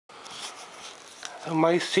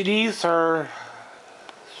My CDs are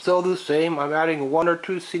still the same. I'm adding 1 or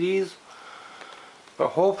 2 CDs, but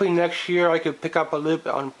hopefully next year I could pick up a little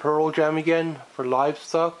bit on Pearl Jam again for live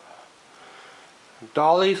stuff.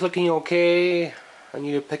 Dolly's looking okay. I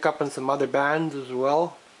need to pick up on some other bands as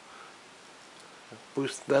well,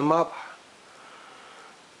 boost them up.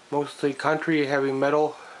 Mostly country, heavy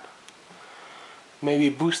metal. Maybe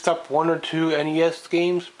boost up 1 or 2 NES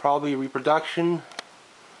games, probably reproduction.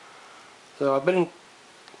 So I've been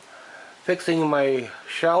fixing my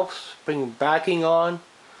shelves, putting backing on,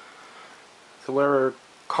 so whatever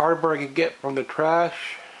cardboard I can get from the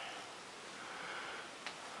trash.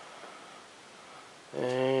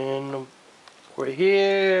 And we're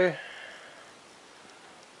here.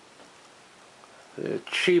 The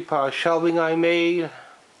cheap shelving I made.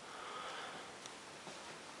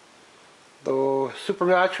 The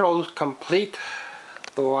Supernatural is complete,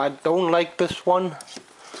 though I don't like this one.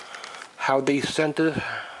 How they sent it.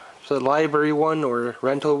 It's a library one or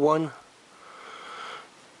rental one.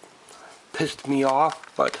 Pissed me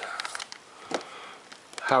off, but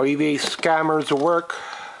how eBay scammers work.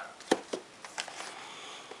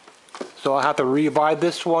 So I'll have to rebuy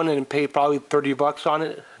this one and pay probably 30 bucks on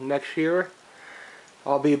it next year.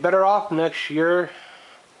 I'll be better off next year,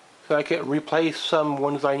 so I can replace some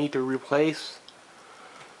ones I need to replace.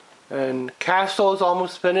 And Castle is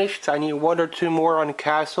almost finished. I need 1 or 2 more on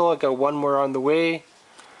Castle. I got 1 more on the way.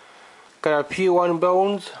 Got a few on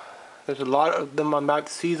Bones. There's a lot of them on that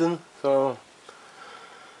season, so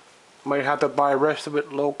might have to buy the rest of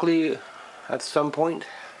it locally at some point.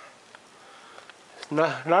 It's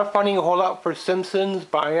not finding a whole lot for Simpsons,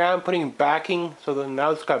 but I am putting backing, so then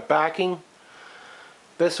now it's got backing.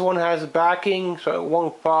 This one has backing, so it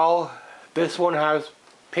won't fall. This one has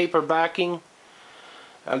paper backing.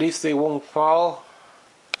 At least they won't fall.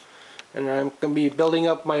 And I'm going to be building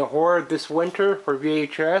up my hoard this winter for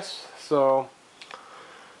VHS. So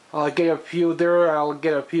I'll get a few there. I'll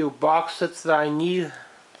get a few box sets that I need.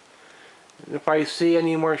 And if I see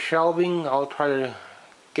any more shelving, I'll try to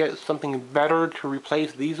get something better to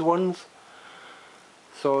replace these ones.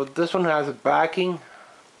 So this one has a backing,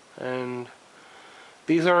 and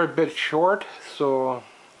these are a bit short, so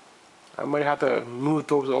I might have to move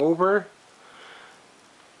those over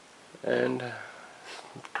and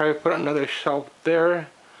try to put another shelf there.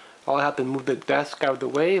 I'll have to move the desk out of the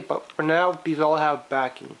way, but for now these all have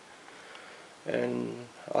backing. And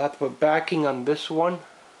I'll have to put backing on this one,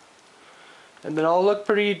 and then I'll look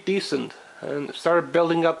pretty decent. And start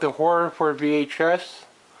building up the horror for VHS.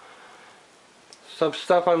 Some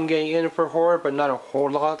stuff I'm getting in for horror, but not a whole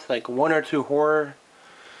lot, like 1 or 2 horror.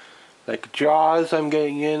 Like Jaws I'm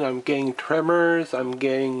getting in, I'm getting Tremors, I'm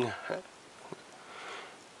getting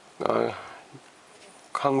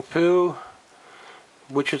Kung Fu,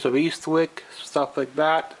 Witches of Eastwick, stuff like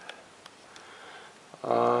that.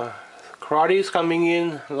 Karate's coming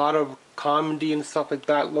in, a lot of comedy and stuff like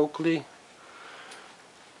that locally.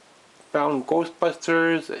 Found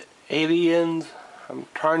Ghostbusters, Aliens. I'm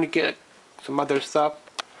trying to get some other stuff.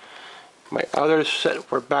 My other set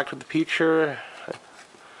for Back to the Future.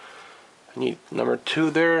 I need number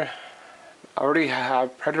 2 there. I already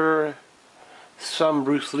have Predator. Some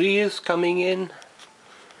Bruce Lee's coming in.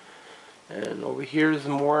 And over here is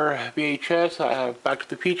more VHS. I have Back to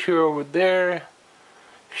the Future over there.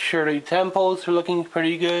 Shirley Temples are looking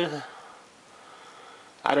pretty good.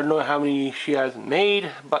 I don't know how many she has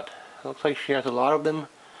made, but looks like she has a lot of them.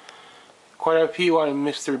 Quite a few on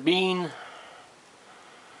Mr. Bean.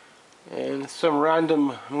 And some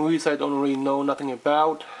random movies I don't really know nothing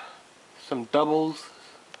about. Some doubles.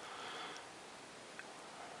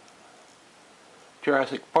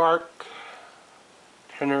 Jurassic Park.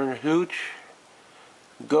 Turner Hooch.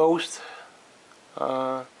 Ghost.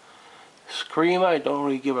 Scream, I don't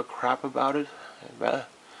really give a crap about it.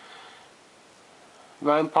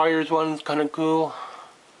 Vampires one's kinda cool.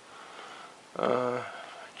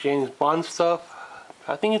 James Bond stuff.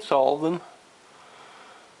 I think it's all of them.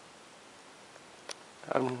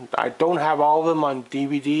 I don't have all of them on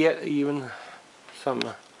DVD yet, even some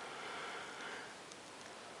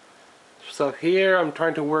stuff here. I'm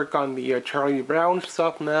trying to work on the Charlie Brown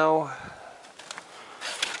stuff now.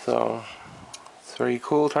 So it's very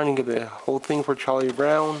cool, trying to get the whole thing for Charlie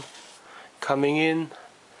Brown coming in.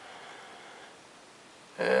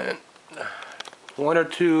 And 1 or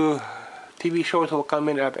 2 TV shows will come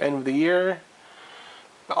in at the end of the year.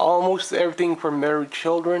 Almost everything for Married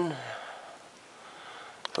Children.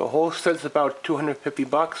 The whole set's about 250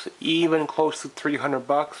 bucks, even close to 300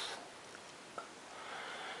 bucks.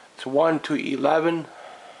 It's 1 to 11.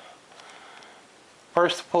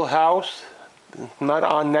 First Full House. not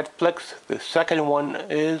on Netflix. The second one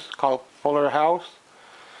is called Fuller House.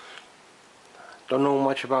 Don't know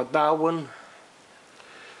much about that one.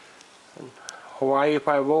 Hawaii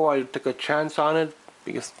 5-0, I took a chance on it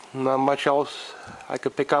because not much else I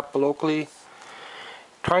could pick up locally.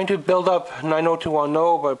 Trying to build up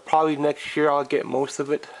 90210, but probably next year I'll get most of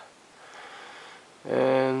it.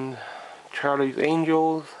 And Charlie's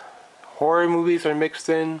Angels. Horror movies are mixed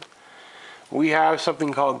in. We have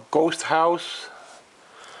something called Ghost House.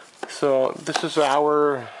 So this is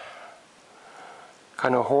our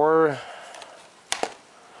kind of horror.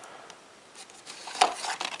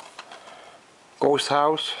 Ghost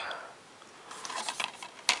House.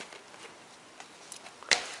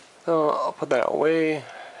 So I'll put that away.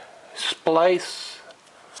 Splice.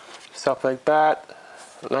 Stuff like that.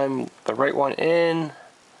 Let the right one in.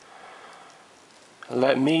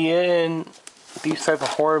 Let Me In. These type of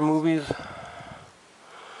horror movies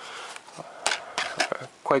are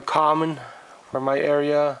quite common for my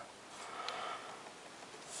area.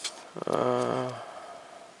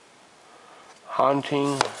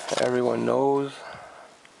 Haunting, everyone knows.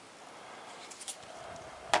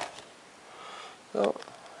 So,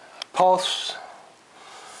 Pulse,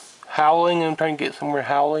 Howling, I'm trying to get some more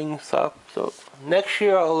Howling stuff. So next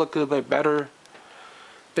year I'll look a little bit better.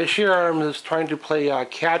 This year I'm just trying to play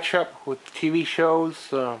catch up with TV shows.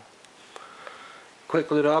 Quick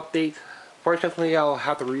little update. Fortunately I'll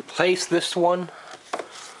have to replace this one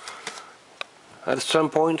at some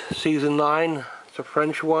point. Season 9, it's a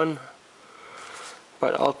French one.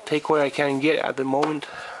 But I'll take what I can get at the moment.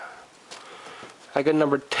 I got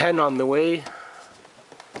number 10 on the way.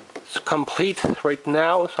 It's complete right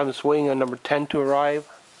now, so I'm just waiting on number 10 to arrive.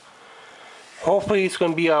 Hopefully it's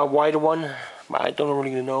going to be a wide one, but I don't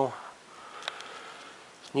really know.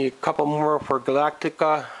 Need a couple more for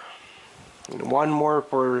Galactica, and one more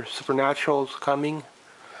for Supernatural's coming.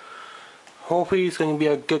 Hopefully it's going to be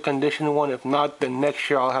a good condition one. If not, then next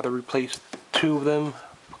year I'll have to replace 2 of them.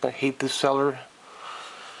 I hate this seller.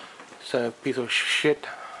 It's a piece of shit.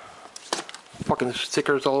 Fucking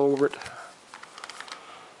stickers all over it.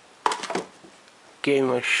 Gave him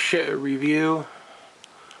a shit review.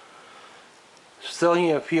 Still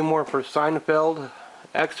need a few more for Seinfeld.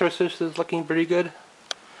 Exorcist is looking pretty good.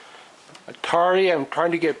 Atari, I'm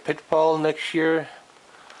trying to get Pitfall next year.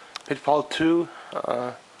 Pitfall 2.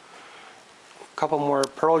 Couple more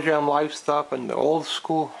Pearl Jam live stuff and the old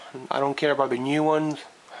school. I don't care about the new ones.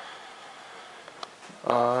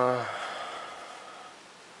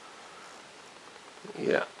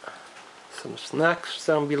 Yeah, some snacks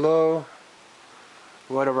down below,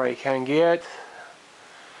 whatever I can get.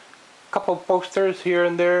 Couple posters here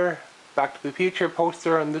and there. Back to the Future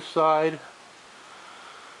poster on this side.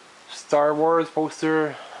 Star Wars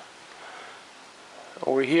poster.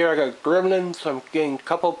 Over here I got Gremlins, so I'm getting a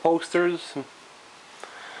couple posters.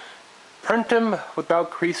 Print them without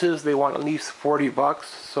creases, they want at least 40 bucks,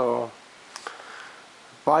 so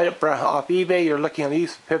buy it off eBay, you're looking at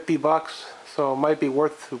least 50 bucks. So it might be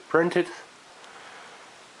worth to print it.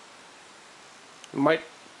 It might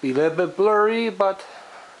be a little bit blurry, but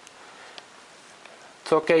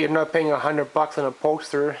it's okay. You're not paying 100 bucks on a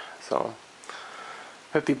poster, so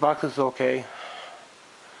 50 bucks is okay.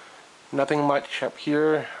 Nothing much up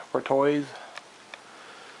here for toys.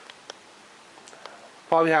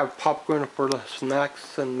 Probably have popcorn for the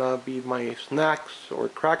snacks, and that'll be my snacks or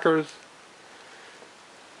crackers.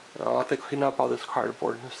 I'll have to clean up all this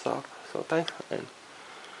cardboard and stuff. So thanks, and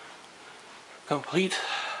complete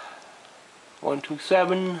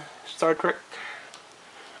 127 Star Trek.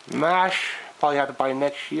 MASH, probably have to buy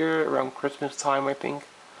next year around Christmas time, I think.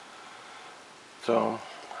 So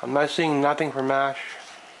I'm not seeing nothing for MASH.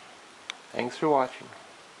 Thanks for watching.